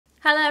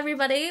Hello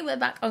everybody, we're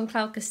back on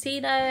Cloud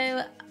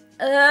Casino.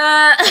 Boom!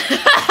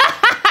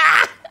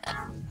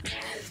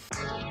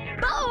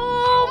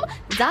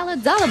 Dollar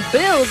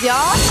bills,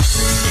 y'all.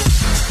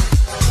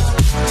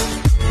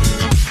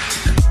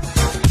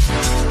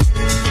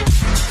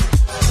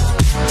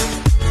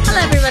 Hello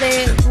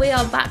everybody, we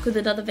are back with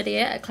another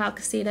video at Cloud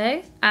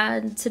Casino,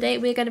 and today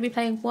we're going to be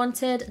playing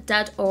Wanted,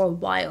 Dead or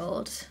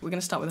Wild. We're going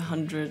to start with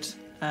 100,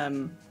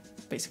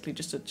 basically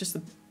just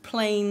a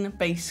plain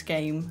base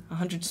game,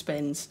 100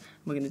 spins.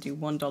 We're going to do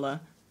 $1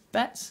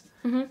 bets,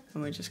 and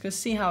we're just going to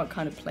see how it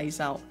kind of plays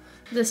out.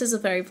 This is a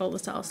very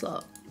volatile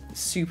slot.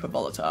 Super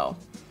volatile.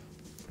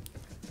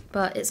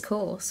 But it's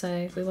cool,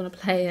 so we want to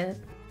play it.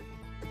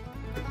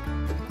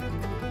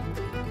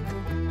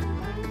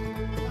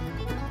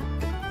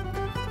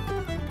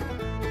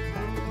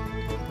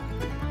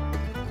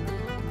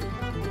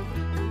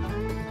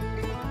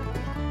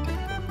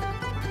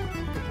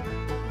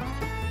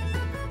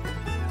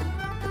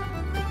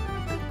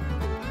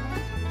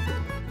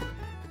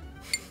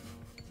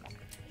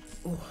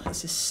 Oh,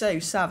 this is so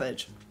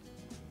savage.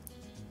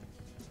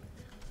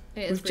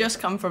 We've just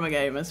come from a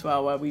game as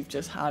well where we've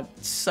just had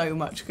so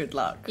much good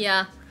luck.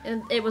 Yeah,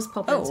 it was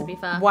popping, to be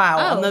fair.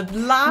 Wow, on the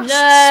last spin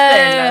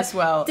as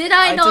well. Did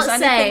I not does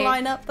say? Anything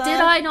line up there?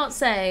 Did I not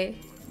say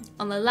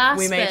on the last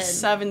spin? We made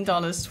 $7.20.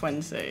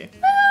 $7.20.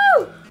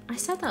 Woo! I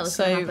said that was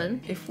going to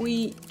happen. If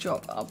we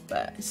drop our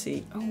bet,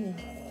 see. Oh.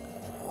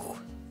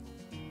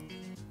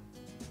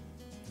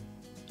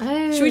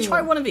 Should we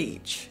try one of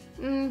each?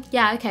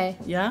 Yeah, okay.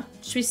 Yeah?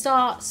 Should we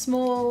start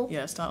small?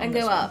 Yeah, start and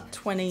on go up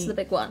 $20 to the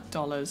big one.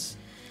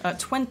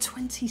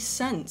 20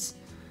 cents.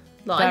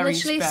 Look, I'm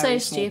literally so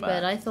stupid.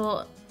 Bet.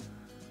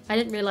 I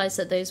didn't realise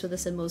that those were the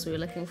symbols we were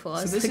looking for.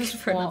 I was looking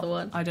for another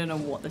one. I don't know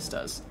what this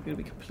does. I'm going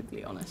to be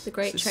completely honest. The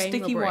Great Train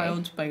Sticky Robbery.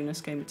 Wilds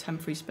bonus game with 10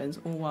 free spins.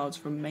 All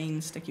wilds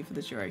remain sticky for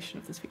the duration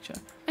of this feature.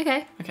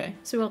 Okay. Okay.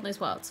 So we want those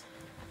wilds.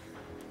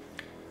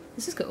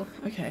 This is cool.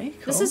 Okay,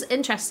 cool. This is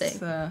interesting.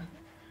 It's a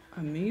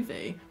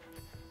movie.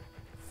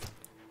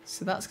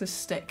 So that's going to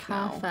stick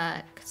now.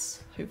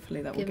 Perfect.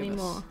 Hopefully that will give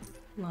us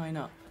line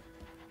up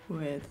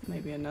with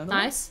maybe another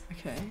Nice. one.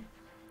 Okay.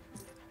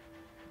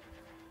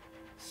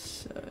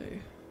 So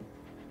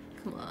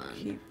come on.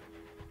 Keep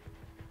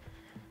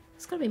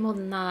It's got to be more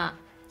than that.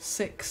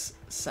 6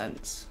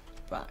 cents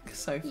back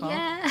so far.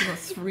 Yeah. We've got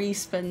 3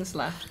 spins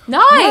left.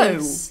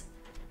 Nice!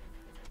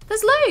 Whoa.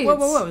 There's loads!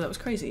 Whoa, that was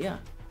crazy, yeah.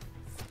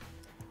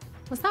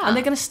 What's that? And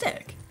they're going to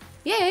stick?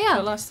 Yeah.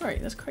 The last 3,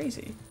 that's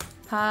crazy.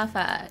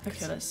 Perfect.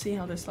 Okay, let's see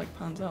how this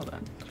pans out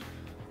then.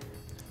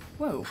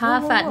 Whoa.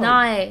 Perfect, whoa.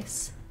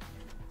 Nice.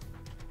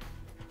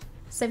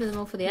 Saving them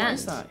all for the end. What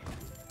is that?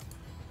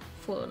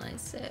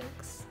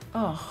 496.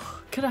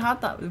 Oh, could have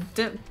had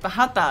that. I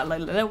had that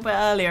like a little bit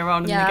earlier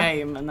on in the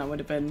game, and that would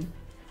have been.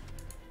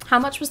 How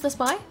much was this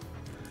by?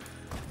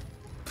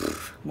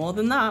 More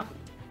than that.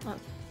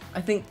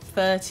 I think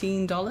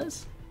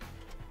 $13.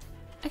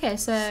 Okay,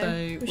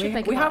 so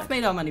we have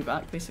made our money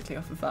back basically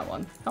off of that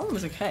one. That one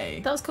was okay.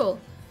 That was cool.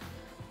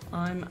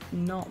 I'm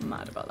not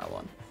mad about that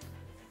one.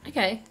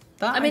 Okay.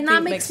 I mean,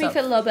 that makes me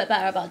feel a little bit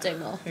better about doing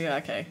more. Yeah.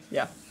 Okay.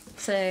 Yeah.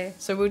 So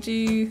we'll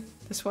do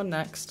this one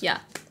next. Yeah.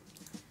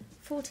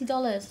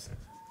 $40.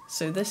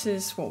 So this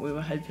is what we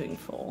were hoping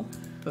for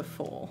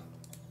before.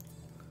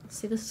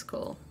 See, this is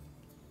cool.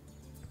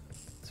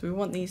 So we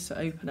want these to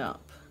open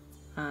up,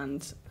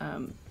 and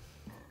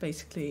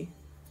basically,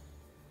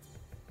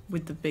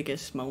 with the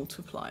biggest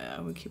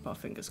multiplier, we keep our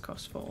fingers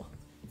crossed for.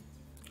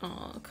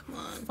 Oh, come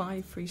on.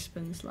 5 free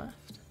spins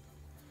left.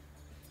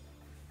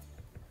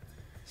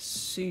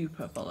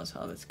 Super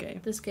volatile, this game.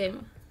 This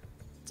game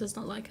does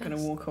not like us. Gonna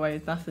walk away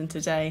with nothing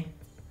today.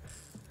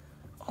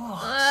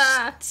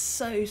 Oh, it's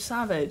so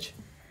savage.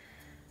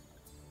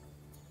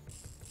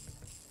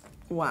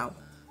 That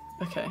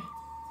Okay.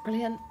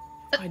 Brilliant.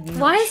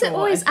 Why is it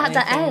always at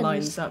the end?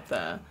 Lines up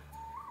there.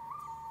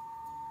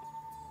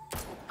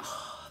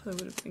 Oh, that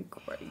would have been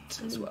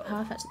great as well.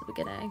 Perfect at the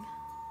beginning.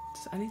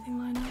 Does anything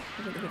line up?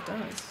 I don't think it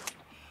does.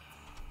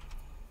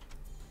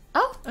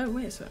 Oh! Oh,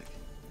 wait a sec.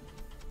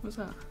 What's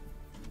that?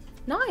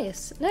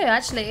 Nice. No,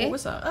 actually. What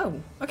was that?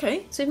 Oh,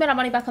 okay. So we've made our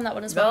money back on that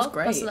one as well. That was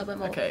great. Plus a little bit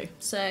more. Okay.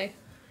 So.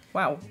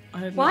 Wow. I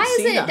had Why not is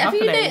seen it? that Have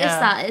you happening. noticed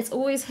that it's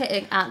always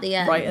hitting at the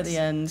end? Right at the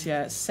end,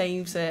 yeah. It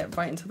saves it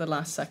right into the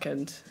last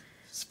second.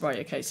 Right.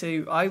 Okay.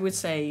 So I would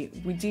say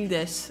we do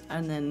this,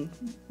 and then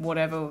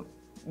whatever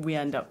we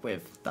end up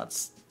with,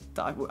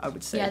 I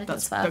would say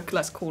that's fair.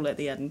 Let's call it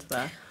the end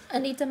there. I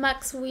need a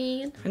max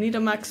win.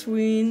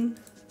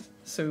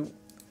 So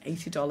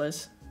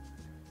 $80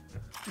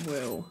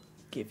 will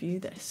give you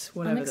this.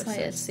 Whatever I'm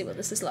excited this is. to see what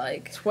this is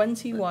like.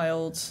 20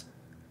 wilds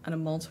and a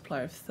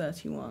multiplier of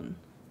 31.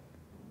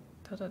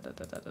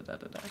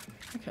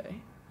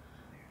 Okay.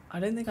 I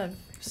don't think I've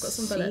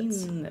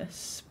seen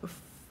this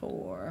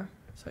before,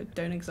 so I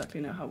don't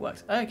exactly know how it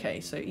works. Okay,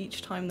 so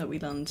each time that we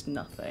land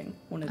nothing,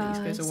 one of these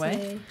goes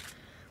away.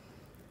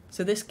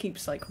 So this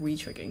keeps like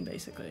re-triggering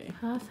basically.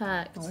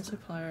 Perfect.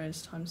 Multiplier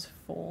is times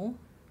 4.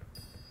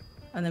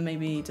 And then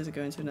maybe does it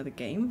go into another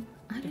game?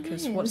 I don't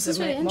Because know. what's This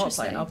the is really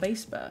multiplier? interesting. Our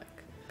base back.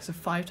 Because a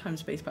 5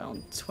 times base back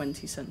on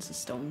 20 cents is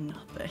still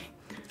nothing.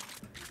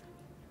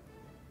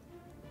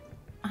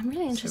 I'm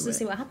really interested to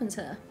see what happens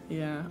here.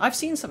 Yeah, I've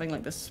seen something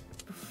like this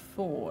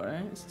before.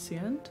 Right? Is this the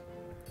end?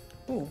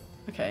 Oh,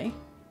 okay.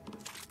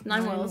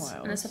 9 wilds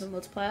and a 7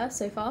 multiplier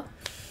so far.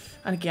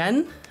 And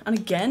again, and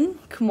again.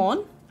 Come on.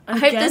 And I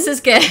hope this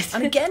is good.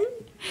 And again.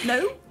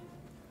 No.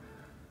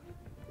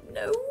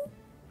 No.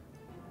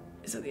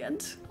 Is that the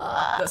end?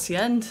 That's the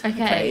end.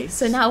 Okay,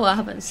 so now what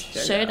happens?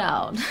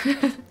 Showdown.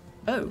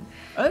 Oh.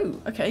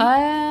 Oh, okay.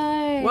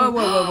 Oh. Whoa, whoa,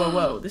 whoa, whoa,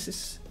 whoa. This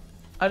is...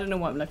 I don't know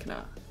what I'm looking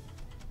at.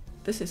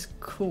 This is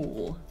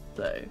cool,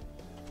 though.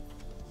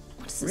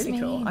 What does this really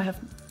mean? cool. I have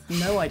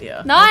no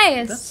idea.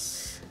 Nice.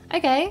 That's...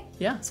 Okay.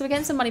 Yeah. So we're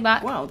getting some money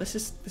back. Wow, this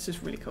is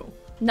really cool.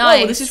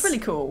 Nice. Whoa, this is really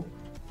cool.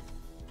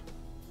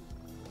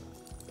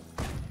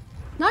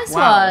 Nice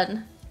Wow.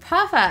 one.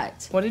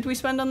 Perfect. What did we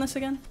spend on this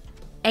again?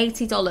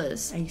 $80.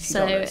 $80.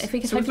 So if we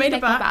can So we've hopefully made it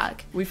make that back.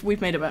 back.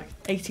 We've made it back.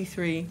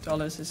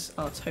 $83 is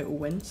our total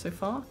win so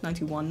far.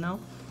 91 now.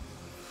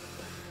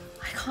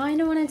 I kind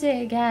of want to do it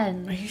Are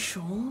again. you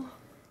sure?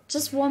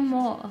 Just one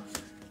more.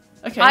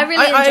 Okay. I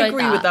really I enjoyed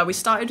agree that. with that. We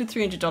started with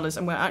 $300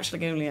 and we're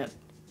actually only at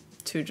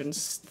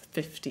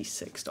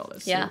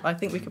 $256. Yeah. So I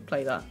think we could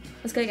play that.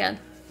 Let's go again.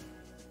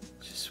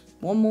 Just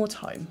one more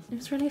time. It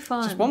was really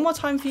fun. Just one more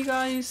time for you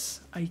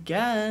guys, I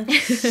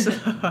guess.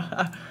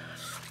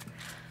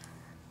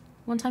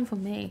 One time for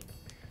me.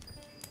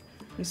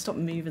 And stop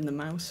moving the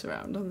mouse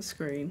around on the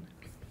screen.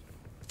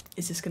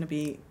 Is this going to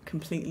be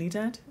completely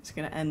dead? Is it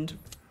going to end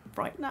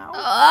right now?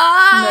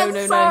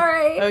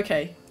 No.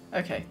 Okay.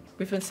 Okay.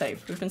 We've been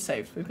saved. We've been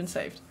saved. We've been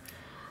saved.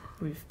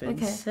 We've been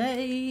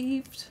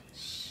saved.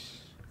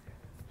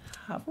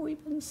 Have we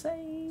been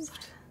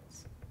saved?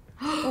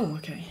 Oh,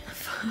 okay.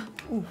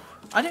 Ooh.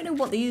 I don't know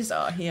what these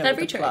are here They're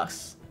with the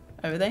plus.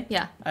 Oh, are they?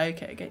 Yeah.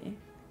 Okay, I get you.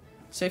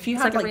 So if you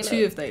It's had like a like relay.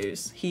 2 of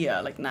those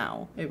here, like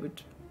now, it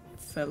would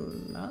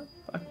fill up?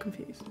 I'm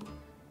confused.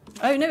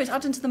 Oh no, it's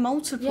adding to the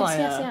multiplier.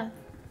 Yes.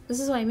 This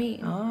is what I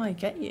mean. Oh, I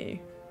get you.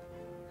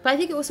 But I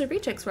think it also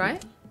retricks,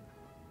 right?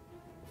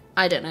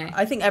 I don't know.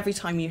 I think every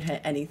time you hit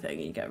anything,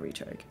 you get a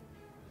retrig.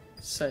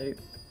 So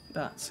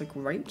that's a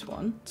great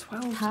one.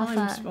 12 times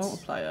Perfect.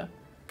 multiplier.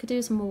 Could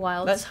do some more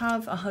wilds. Let's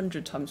have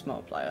 100 times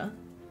multiplier.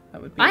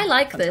 That would be I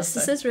like fantastic. this.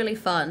 This is really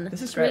fun. This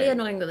is it's really great.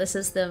 annoying that this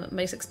is the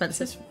most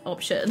expensive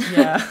option.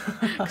 Yeah.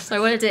 So I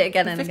want to do it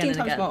again and 15 again and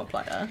times again.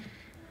 multiplier.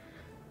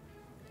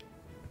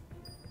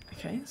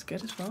 Okay, that's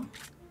good as well.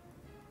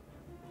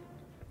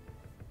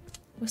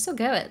 We're still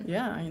going.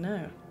 Yeah, I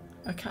know.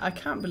 I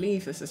can't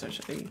believe this is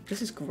actually...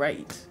 This is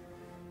great.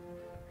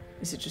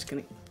 Is it just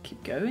going to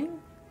keep going?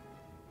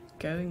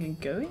 Going and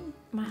going?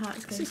 My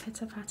heart's going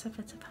pitter patter,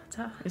 pitter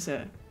patter. Is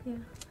it? Yeah.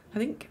 I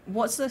think...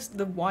 What's this?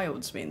 The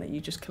wilds mean that you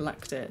just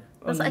collect it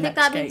on the I think next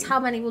that means game? how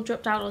many will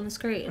drop down on the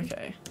screen.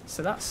 Okay,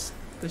 so that's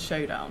the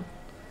showdown.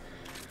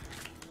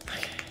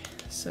 Okay,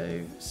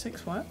 so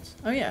 6 wilds?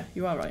 Oh yeah,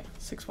 you are right.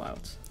 6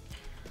 wilds.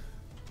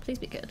 Please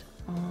be good.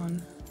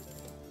 On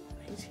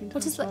 18 What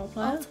times does the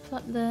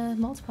multiplier?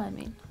 multiplier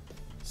mean?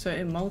 So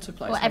it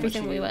multiplies Or how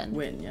everything much you we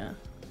win. yeah.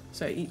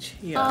 So each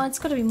here. Oh, it's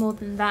got to be more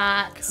than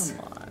that. Come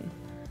on.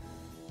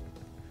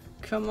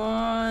 Come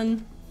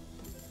on.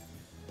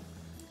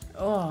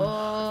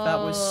 Oh, that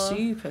was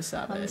super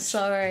savage. I'm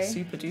sorry.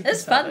 Super duper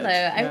It's fun savage. though.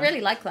 I Yeah.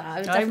 really like that. I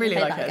would I definitely really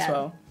play like that it as again.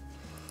 well.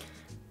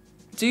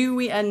 Do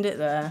we end it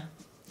there?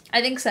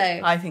 I think so.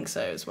 I think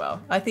so as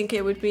well. I think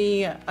it would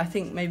be, I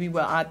think maybe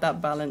we'll add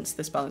that balance,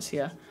 this balance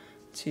here,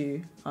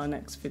 to our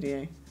next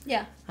video.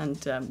 Yeah. And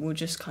we'll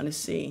just kind of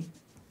see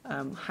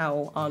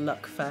how our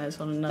luck fares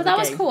on another But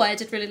that game. was cool. I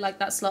did really like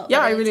that slot. Yeah,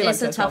 but I really liked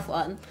it's it a as well. tough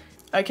one.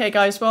 Okay,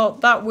 guys, well,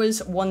 that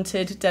was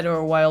Wanted, Dead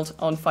or Wild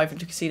on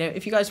 500 Casino.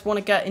 If you guys want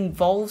to get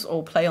involved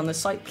or play on the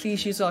site,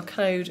 please use our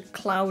code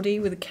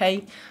CLOUDY with a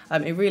K.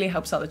 It really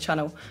helps out the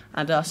channel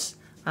and us.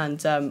 And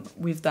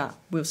with that,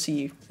 we'll see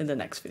you in the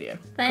next video.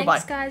 Thanks, Goodbye.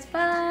 guys.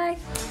 Bye.